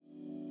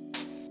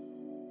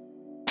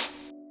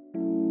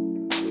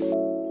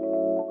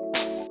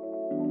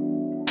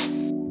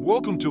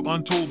Welcome to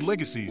Untold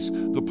Legacies,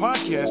 the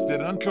podcast that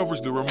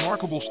uncovers the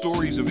remarkable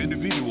stories of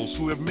individuals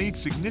who have made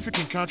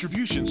significant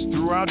contributions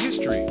throughout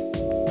history.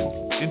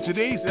 In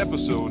today's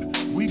episode,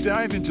 we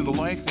dive into the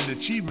life and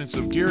achievements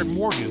of Garrett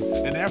Morgan,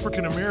 an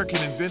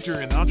African-American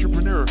inventor and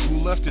entrepreneur who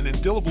left an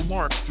indelible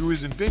mark through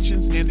his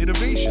inventions and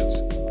innovations.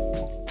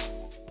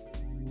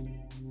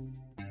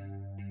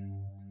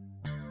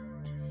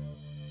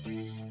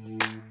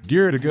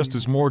 Garrett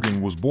Augustus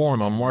Morgan was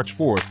born on March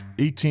 4,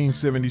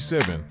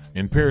 1877,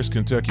 in Paris,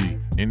 Kentucky,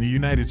 in the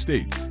United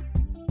States.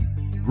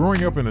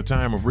 Growing up in a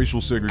time of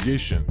racial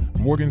segregation,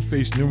 Morgan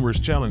faced numerous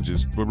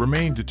challenges but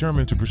remained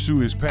determined to pursue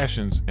his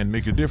passions and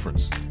make a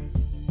difference.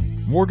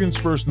 Morgan's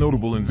first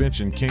notable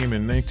invention came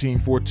in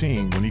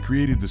 1914 when he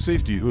created the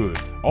safety hood,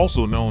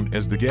 also known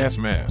as the gas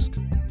mask.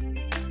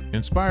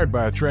 Inspired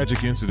by a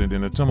tragic incident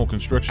in a tunnel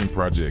construction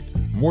project,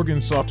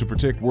 Morgan sought to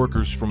protect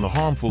workers from the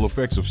harmful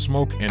effects of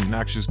smoke and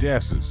noxious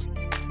gases.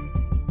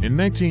 In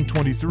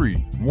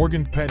 1923,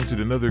 Morgan patented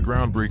another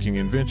groundbreaking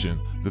invention,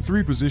 the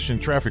three-position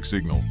traffic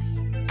signal.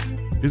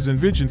 His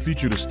invention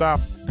featured a stop,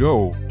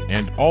 go,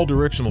 and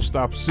all-directional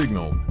stop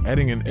signal,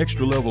 adding an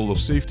extra level of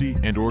safety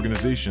and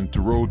organization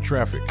to road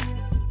traffic.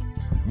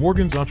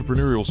 Morgan's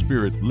entrepreneurial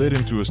spirit led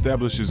him to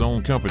establish his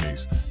own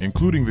companies,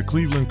 including the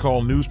Cleveland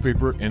Call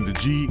newspaper and the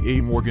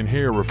G.A. Morgan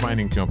Hair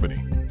Refining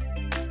Company.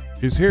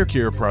 His hair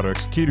care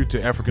products catered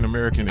to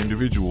African-American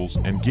individuals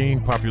and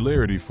gained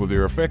popularity for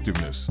their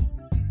effectiveness.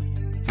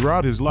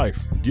 Throughout his life,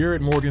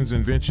 Garrett Morgan's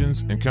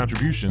inventions and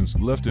contributions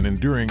left an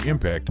enduring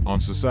impact on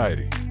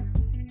society.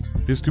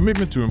 His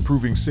commitment to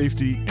improving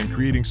safety and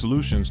creating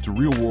solutions to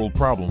real-world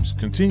problems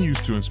continues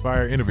to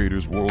inspire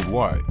innovators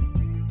worldwide.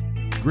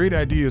 Great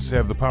ideas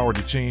have the power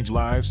to change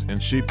lives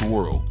and shape the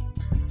world.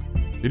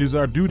 It is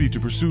our duty to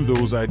pursue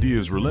those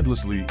ideas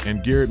relentlessly,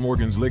 and Garrett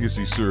Morgan's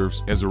legacy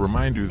serves as a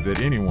reminder that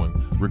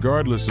anyone,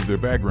 regardless of their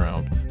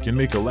background, can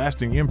make a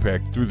lasting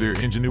impact through their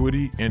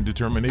ingenuity and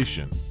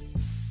determination.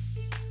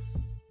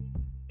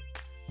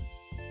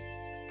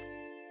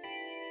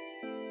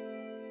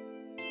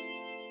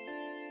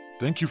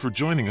 Thank you for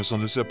joining us on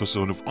this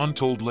episode of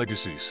Untold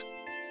Legacies.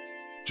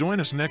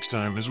 Join us next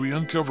time as we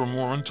uncover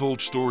more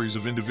untold stories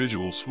of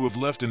individuals who have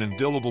left an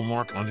indelible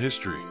mark on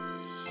history.